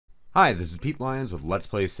Hi, this is Pete Lyons with Let's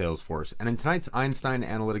Play Salesforce, and in tonight's Einstein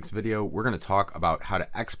Analytics video, we're going to talk about how to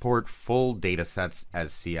export full data sets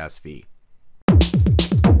as CSV.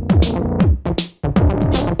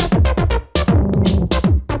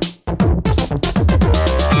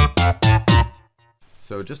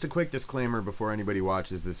 So just a quick disclaimer before anybody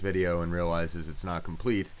watches this video and realizes it's not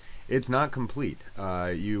complete. It's not complete.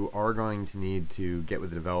 You are going to need to get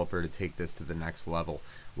with the developer to take this to the next level.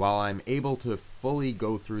 While I'm able to fully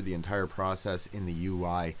go through the entire process in the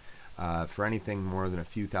UI for anything more than a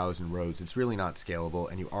few thousand rows, it's really not scalable,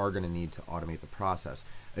 and you are going to need to automate the process.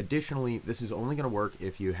 Additionally, this is only going to work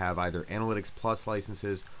if you have either Analytics Plus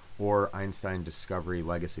licenses or Einstein Discovery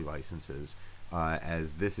Legacy licenses,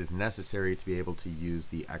 as this is necessary to be able to use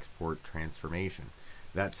the export transformation.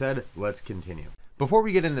 That said, let's continue. Before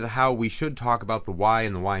we get into the how, we should talk about the why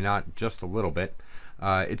and the why not just a little bit.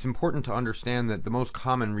 It's important to understand that the most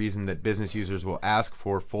common reason that business users will ask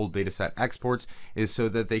for full dataset exports is so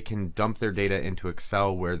that they can dump their data into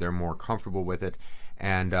Excel where they're more comfortable with it.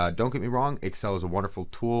 And don't get me wrong, Excel is a wonderful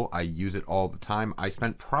tool. I use it all the time. I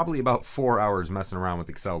spent probably about 4 hours messing around with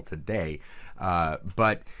Excel today,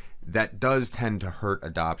 but that does tend to hurt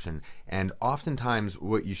adoption. And oftentimes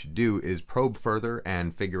what you should do is probe further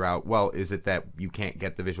and figure out, well, is it that you can't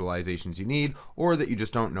get the visualizations you need, or that you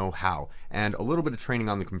just don't know how? And a little bit of training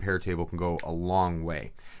on the compare table can go a long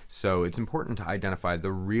way. So it's important to identify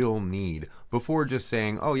the real need before just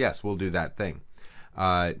saying, oh yes, we'll do that thing.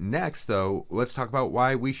 Next though, let's talk about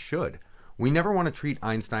why we should. We never want to treat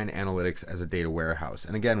Einstein Analytics as a data warehouse.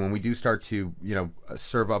 And again, when we do start to,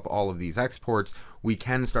 serve up all of these exports, we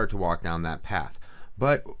can start to walk down that path.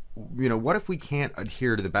 But, what if we can't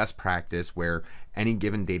adhere to the best practice where any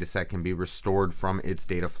given data set can be restored from its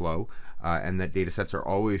data flow, and that data sets are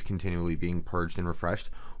always continually being purged and refreshed?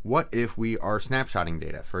 What if we are snapshotting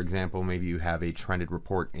data? For example, maybe you have a trended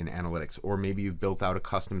report in analytics, or maybe you've built out a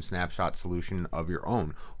custom snapshot solution of your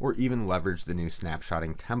own, or even leveraged the new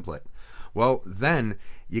snapshotting template. Well, then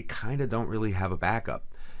you kind of don't really have a backup.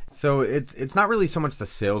 So it's not really so much the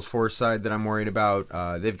Salesforce side that I'm worried about.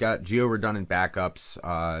 They've got geo-redundant backups.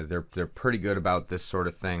 They're pretty good about this sort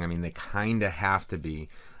of thing. I mean, they kind of have to be.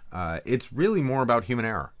 It's really more about human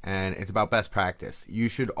error, and it's about best practice. You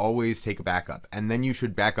should always take a backup, and then you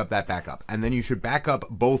should back up that backup, and then you should back up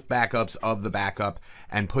both backups of the backup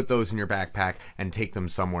and put those in your backpack and take them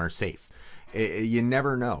somewhere safe. You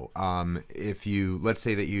never know. If you, let's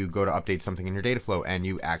say that you go to update something in your data flow and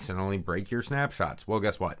you accidentally break your snapshots, well,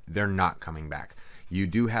 guess what? They're not coming back. You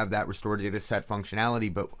do have that restore data set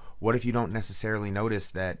functionality, but what if you don't necessarily notice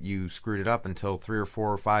that you screwed it up until 3 or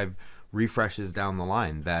 4 or 5 refreshes down the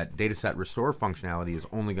line? That dataset restore functionality is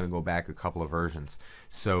only going to go back a couple of versions.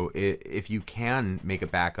 So if you can make a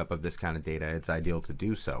backup of this kind of data, it's ideal to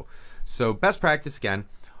do so. So best practice, again,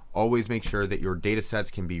 always make sure that your data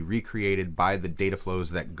sets can be recreated by the data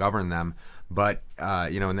flows that govern them, but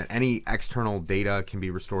and that any external data can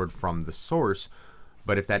be restored from the source.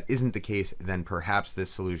 But if that isn't the case, then perhaps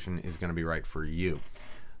this solution is going to be right for you.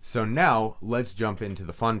 So now let's jump into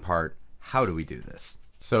the fun part. How do we do this?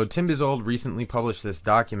 So Tim Bizold recently published this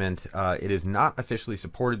document. It is not officially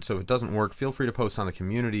supported, so if it doesn't work, feel free to post on the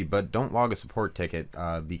community, but don't log a support ticket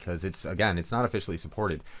because it's not officially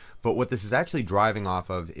supported. But what this is actually driving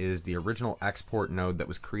off of is the original export node that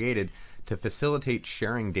was created to facilitate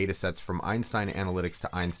sharing data sets from Einstein Analytics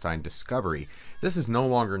to Einstein Discovery. This is no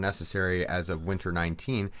longer necessary as of Winter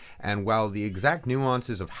 19, and while the exact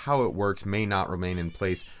nuances of how it works may not remain in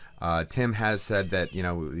place, Tim has said that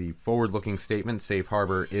the forward-looking statement, safe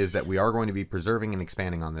harbor, is that we are going to be preserving and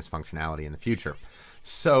expanding on this functionality in the future.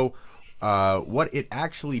 So what it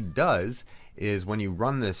actually does is when you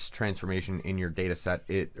run this transformation in your data set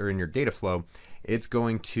or in your data flow, it's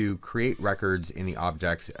going to create records in the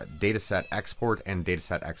objects dataset export and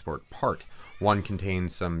dataset export part. One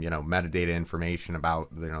contains some metadata information about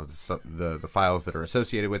the files that are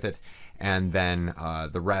associated with it, and then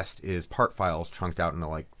the rest is part files chunked out into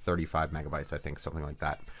like 35 megabytes, I think, something like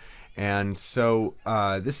that. And so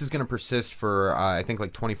this is going to persist for I think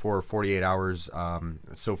like 24 or 48 hours.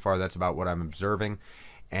 So far, that's about what I'm observing.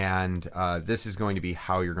 And this is going to be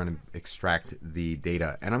how you're going to extract the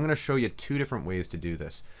data. And I'm going to show you 2 different ways to do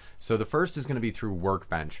this. So the first is going to be through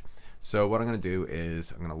Workbench. So what I'm going to do is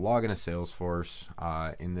I'm going to log into Salesforce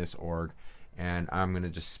in this org, and I'm going to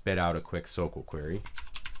just spit out a quick SQL query.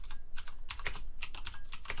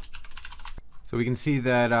 So we can see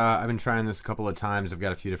that I've been trying this a couple of times. I've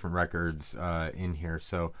got a few different records in here.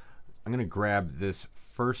 So I'm going to grab this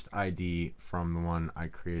first ID from the one I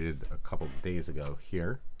created a couple of days ago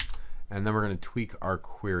here, and then we're going to tweak our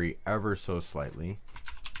query ever so slightly.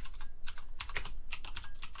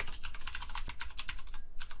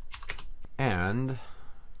 And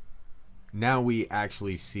now we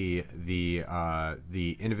actually see the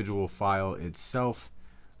individual file itself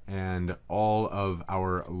and all of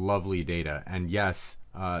our lovely data. And yes,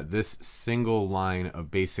 this single line of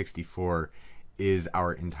base 64 is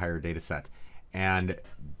our entire data set. And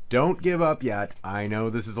don't give up yet. I know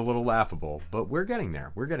this is a little laughable, but we're getting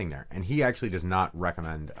there. We're getting there. And he actually does not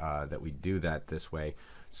recommend that we do that this way.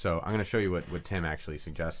 So I'm going to show you what Tim actually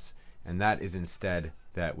suggests. And that is instead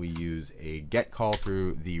that we use a GET call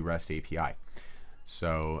through the REST API.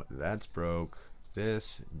 So that's broke.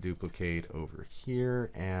 This duplicate over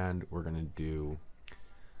here, and we're going to do,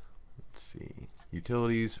 let's see,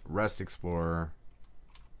 utilities, REST Explorer.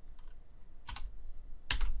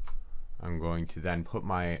 I'm going to then put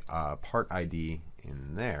my part ID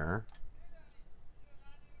in there.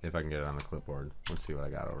 If I can get it on the clipboard. Let's see what I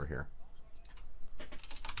got over here.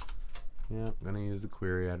 Yeah, I'm going to use the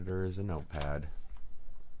query editor as a notepad.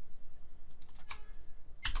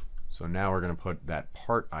 So now we're going to put that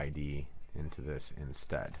part ID into this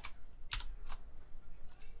instead.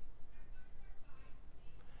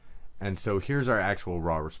 And so here's our actual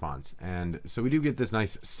raw response. And so we do get this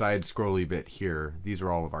nice side scrolly bit here. These are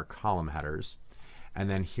all of our column headers. And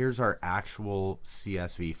then here's our actual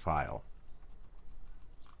CSV file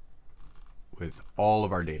with all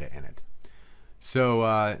of our data in it.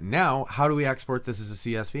 So now, how do we export this as a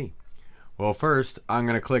CSV? Well, first, I'm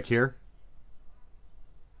going to click here.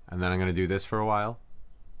 And then I'm going to do this for a while.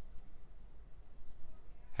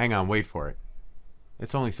 Hang on, wait for it.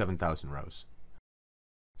 It's only 7,000 rows.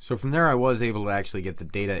 So from there I was able to actually get the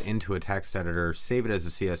data into a text editor, save it as a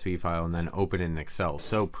CSV file, and then open it in Excel.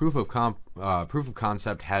 So proof of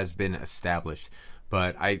concept has been established,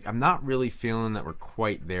 but I'm not really feeling that we're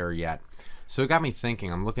quite there yet. So it got me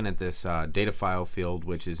thinking. I'm looking at this data file field,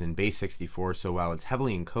 which is in base 64, so while it's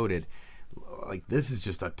heavily encoded, like this is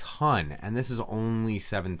just a ton, and this is only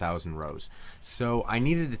 7,000 rows. So I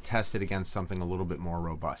needed to test it against something a little bit more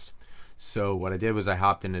robust. So what I did was I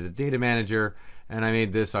hopped into the data manager and I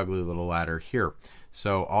made this ugly little ladder here.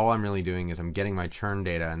 So all I'm really doing is I'm getting my churn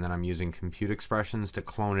data, and then I'm using compute expressions to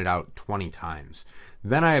clone it out 20 times.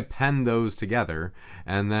 Then I append those together,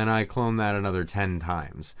 and then I clone that another 10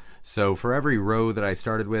 times. So for every row that I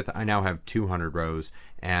started with, I now have 200 rows,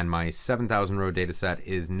 and my 7,000 row data set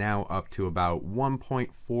is now up to about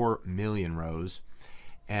 1.4 million rows.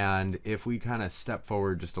 And if we kind of step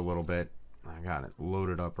forward just a little bit, I got it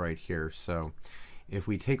loaded up right here. So if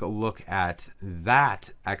we take a look at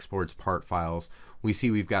that exports part files, we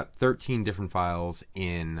see we've got 13 different files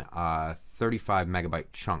in 35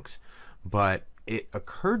 megabyte chunks. But it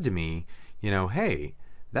occurred to me, you know, hey,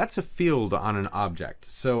 that's a field on an object.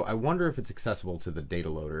 So I wonder if it's accessible to the data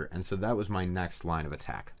loader. And so that was my next line of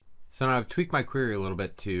attack. So now I've tweaked my query a little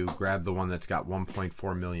bit to grab the one that's got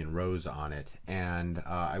 1.4 million rows on it. And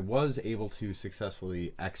I was able to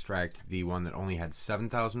successfully extract the one that only had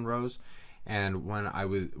 7,000 rows. And when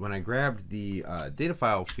I grabbed the data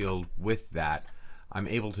file field with that, I'm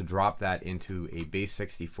able to drop that into a base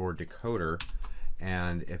 64 decoder.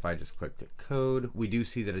 And if I just click decode, we do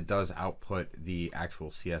see that it does output the actual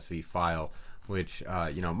CSV file, which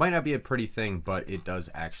you know, might not be a pretty thing, but it does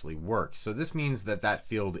actually work. So this means that that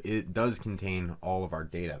field, it does contain all of our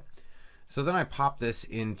data. So then I pop this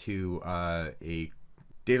into a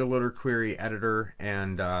data loader query editor,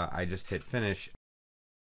 and I just hit finish.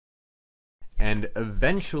 And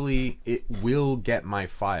eventually it will get my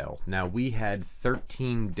file. Now we had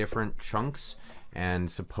 13 different chunks,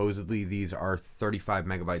 and supposedly these are 35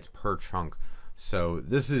 megabytes per chunk. So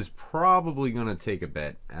this is probably going to take a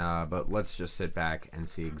bit, but let's just sit back and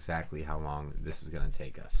see exactly how long this is going to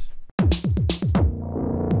take us.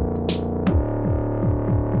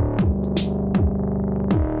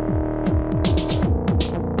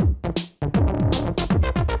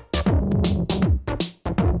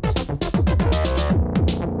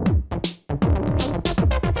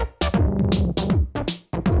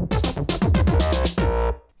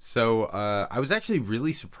 So I was actually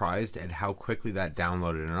really surprised at how quickly that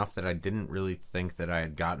downloaded, enough that I didn't really think that I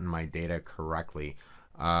had gotten my data correctly.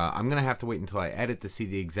 I'm going to have to wait until I edit to see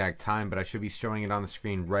the exact time, but I should be showing it on the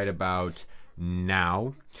screen right about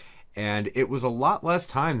now. And it was a lot less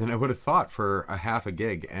time than I would have thought for a half a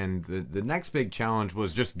gig. And the next big challenge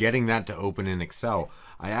was just getting that to open in Excel.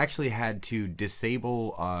 I actually had to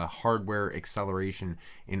disable hardware acceleration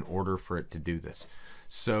in order for it to do this.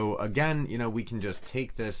 So again, you know, we can just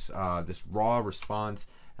take this this raw response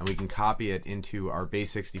and we can copy it into our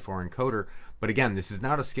base 64 encoder. But again, this is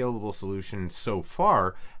not a scalable solution so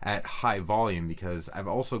far at high volume, because I've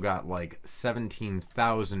also got like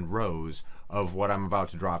 17,000 rows of what I'm about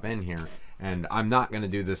to drop in here. And I'm not going to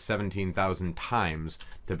do this 17,000 times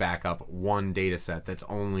to back up one data set that's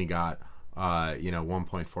only got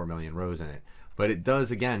 1.4 million rows in it. But it does,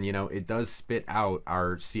 again, it does spit out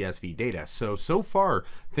our CSV data. So far,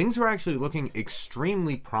 things are actually looking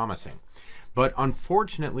extremely promising. But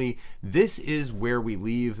unfortunately, this is where we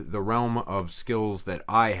leave the realm of skills that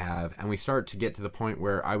I have, and we start to get to the point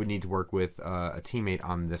where I would need to work with a teammate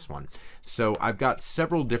on this one. So I've got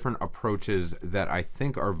several different approaches that I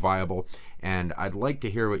think are viable, and I'd like to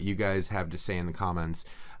hear what you guys have to say in the comments.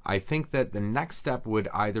 I think that the next step would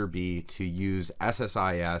either be to use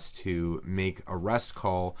SSIS to make a REST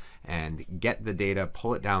call and get the data,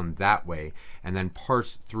 pull it down that way, and then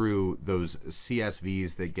parse through those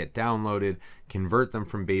CSVs that get downloaded, convert them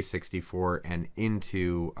from base64 and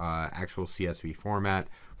into actual CSV format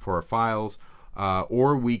for our files.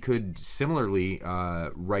 Or we could similarly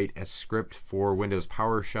write a script for Windows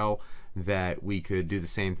PowerShell that we could do the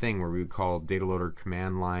same thing, where we would call data loader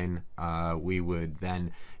command line. We would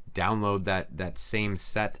then download that same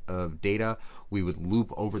set of data. We would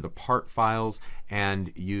loop over the part files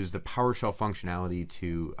and use the PowerShell functionality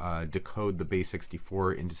to decode the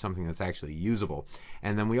base64 into something that's actually usable.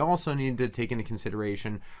 And then we also need to take into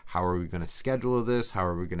consideration, how are we going to schedule this? How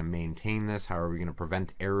are we going to maintain this? How are we going to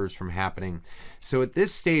prevent errors from happening? So at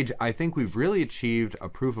this stage, I think we've really achieved a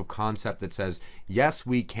proof of concept that says, yes,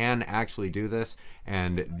 we can actually do this,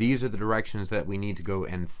 and these are the directions that we need to go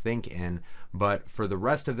and think in. But for the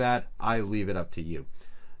rest of that, I leave it up to you.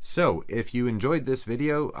 So if you enjoyed this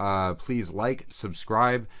video, please like,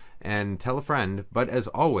 subscribe, and tell a friend. But as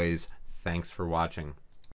always, thanks for watching.